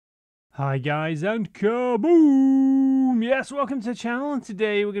Hi guys and kaboom! Yes, welcome to the channel, and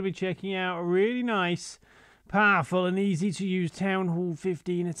today we're going to be checking out a really nice, powerful and easy to use Town Hall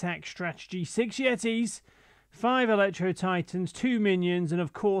 15 attack strategy. 6 Yetis, 5 Electro Titans, 2 Minions, and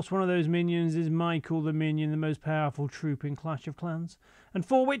of course one of those Minions is Michael the Minion, the most powerful troop in Clash of Clans. And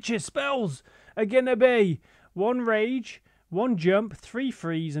 4 Witches spells are going to be 1 Rage, 1 Jump, 3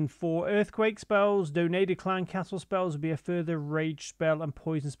 Freeze, and 4 Earthquake spells. Donated Clan Castle spells will be a further Rage spell and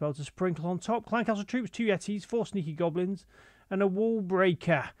Poison spell to sprinkle on top. Clan Castle troops, 2 Yetis, 4 Sneaky Goblins, and a Wall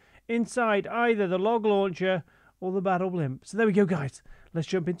Breaker. Inside either the Log Launcher or the Battle Blimp. So there we go, guys. Let's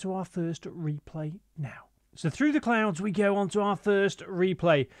jump into our first replay now. So through the clouds we go on to our first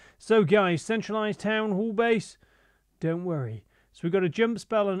replay. So guys, centralized Town Hall base, don't worry. So we've got a Jump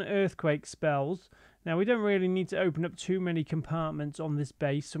spell and Earthquake spells. Now, we don't really need to open up too many compartments on this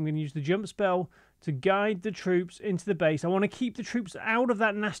base, so I'm going to use the Jump spell to guide the troops into the base. I want to keep the troops out of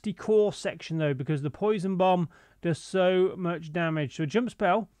that nasty core section, though, because the Poison Bomb does so much damage. So a Jump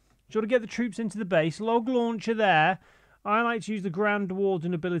spell, sort of get the troops into the base. Log Launcher there. I like to use the Grand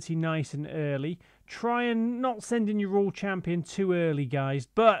Warden ability nice and early. Try and not send in your Royal Champion too early, guys.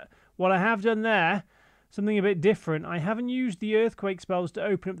 But what I have done there, something a bit different. I haven't used the Earthquake spells to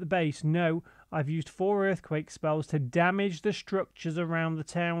open up the base. No, I've used 4 Earthquake spells to damage the structures around the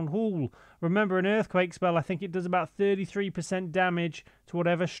Town Hall. Remember, an Earthquake spell, I think it does about 33% damage to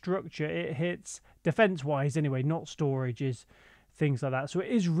whatever structure it hits. Defense-wise, anyway, not storages, things like that. So it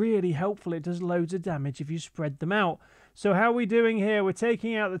is really helpful. It does loads of damage if you spread them out. So how are we doing here? We're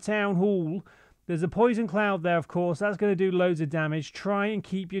taking out the Town Hall. There's a Poison Cloud there, of course. That's going to do loads of damage. Try and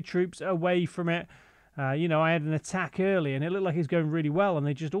keep your troops away from it. You know, I had an attack early and it looked like it was going really well, and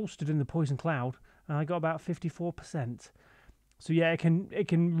they just all stood in the Poison Cloud, and I got about 54%. So yeah, it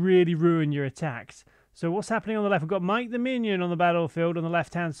can really ruin your attacks. So what's happening on the left? We've got Mike the Minion on the battlefield on the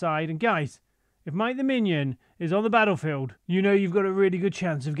left-hand side. And guys, if Mike the Minion is on the battlefield, you know you've got a really good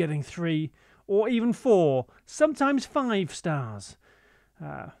chance of getting 3 or even 4, sometimes 5 stars.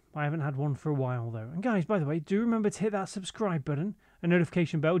 I haven't had one for a while, though. And guys, by the way, do remember to hit that subscribe button and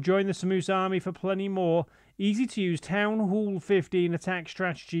notification bell. Join the Samoose Army for plenty more easy-to-use Town Hall 15 attack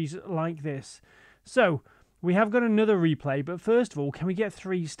strategies like this. So, we have got another replay, but first of all, can we get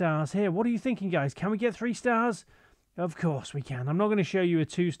 3 stars here? What are you thinking, guys? Can we get 3 stars? Of course we can. I'm not going to show you a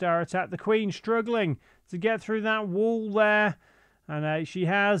 2-star attack. The Queen's struggling to get through that wall there, and she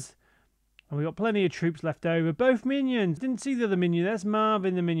has. And we've got plenty of troops left over. Both Minions. Didn't see the other Minion. There's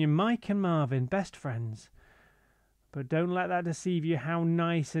Marvin the Minion. Mike and Marvin, best friends. But don't let that deceive you how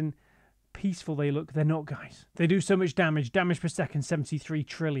nice and peaceful they look. They're not, guys. They do so much damage. Damage per second, 73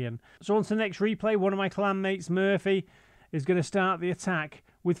 trillion. So on to the next replay. One of my clanmates, Murphy, is going to start the attack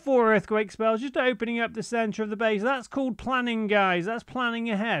with 4 Earthquake spells, just opening up the centre of the base. That's called planning, guys. That's planning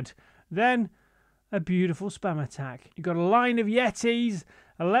ahead. Then a beautiful spam attack. You've got a line of Yetis,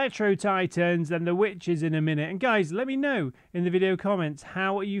 Electro Titans, and the Witches in a minute. And guys, let me know in the video comments,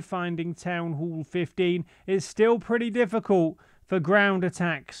 how are you finding Town Hall 15? It's still pretty difficult for ground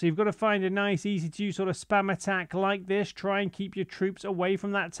attacks. So you've got to find a nice, easy to use sort of spam attack like this. Try and keep your troops away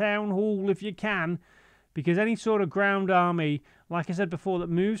from that Town Hall if you can. Because any sort of ground army, like I said before, that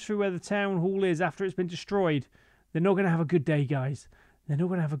moves through where the Town Hall is after it's been destroyed, they're not going to have a good day, guys. They're not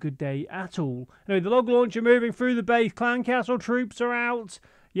going to have a good day at all. Anyway, the Log Launcher moving through the base. Clan Castle troops are out.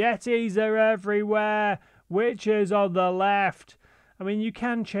 Yetis are everywhere. Witches on the left. I mean, you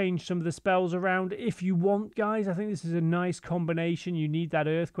can change some of the spells around if you want, guys. I think this is a nice combination. You need that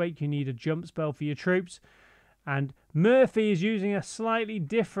Earthquake. You need a Jump spell for your troops. And Murphy is using a slightly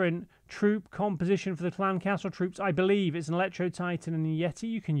different troop composition for the Clan Castle troops. I believe it's an Electro Titan and a Yeti.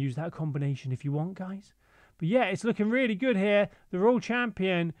 You can use that combination if you want, guys. But yeah, it's looking really good here. The Royal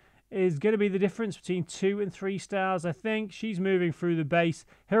Champion is going to be the difference between 2 and 3 stars, I think. She's moving through the base.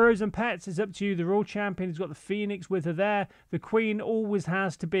 Heroes and Pets is up to you. The Royal Champion has got the Phoenix with her there. The Queen always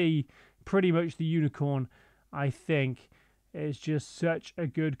has to be pretty much the Unicorn, I think. It's just such a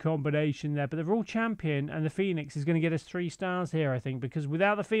good combination there. But the Royal Champion and the Phoenix is going to get us 3 stars here, I think. Because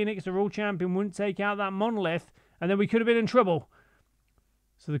without the Phoenix, the Royal Champion wouldn't take out that Monolith. And then we could have been in trouble.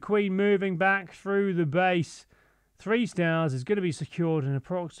 So the Queen moving back through the base. 3 stars is going to be secured in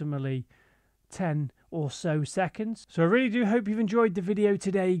approximately 10 or so seconds. So I really do hope you've enjoyed the video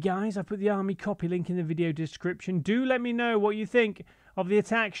today, guys. I put the army copy link in the video description. Do let me know what you think of the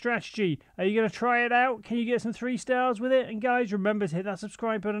attack strategy. Are you going to try it out? Can you get some 3 stars with it? And guys, remember to hit that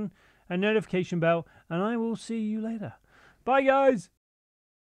subscribe button and notification bell. And I will see you later. Bye, guys.